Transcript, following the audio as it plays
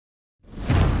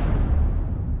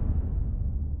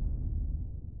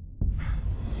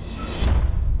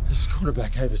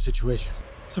Quarterback, I have a situation.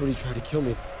 Somebody tried to kill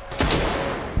me.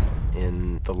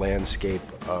 In the landscape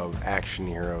of action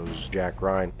heroes, Jack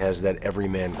Ryan has that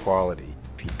everyman quality.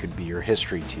 He could be your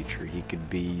history teacher, he could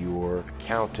be your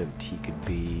accountant, he could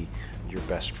be your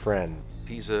best friend.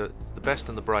 He's the best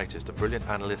and the brightest, a brilliant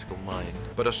analytical mind,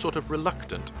 but a sort of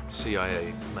reluctant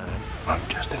CIA man. I'm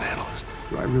just an analyst.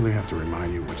 Do I really have to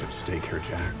remind you what's at stake here,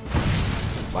 Jack?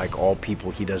 Like all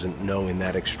people, he doesn't know in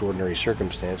that extraordinary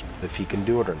circumstance if he can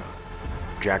do it or not.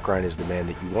 Jack Ryan is the man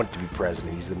that you want to be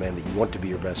president. He's the man that you want to be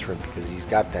your best friend because he's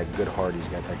got that good heart, he's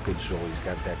got that good soul, he's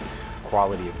got that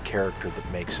quality of character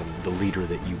that makes him the leader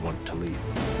that you want to lead.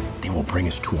 They will bring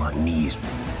us to our knees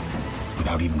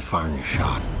without even firing a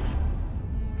shot.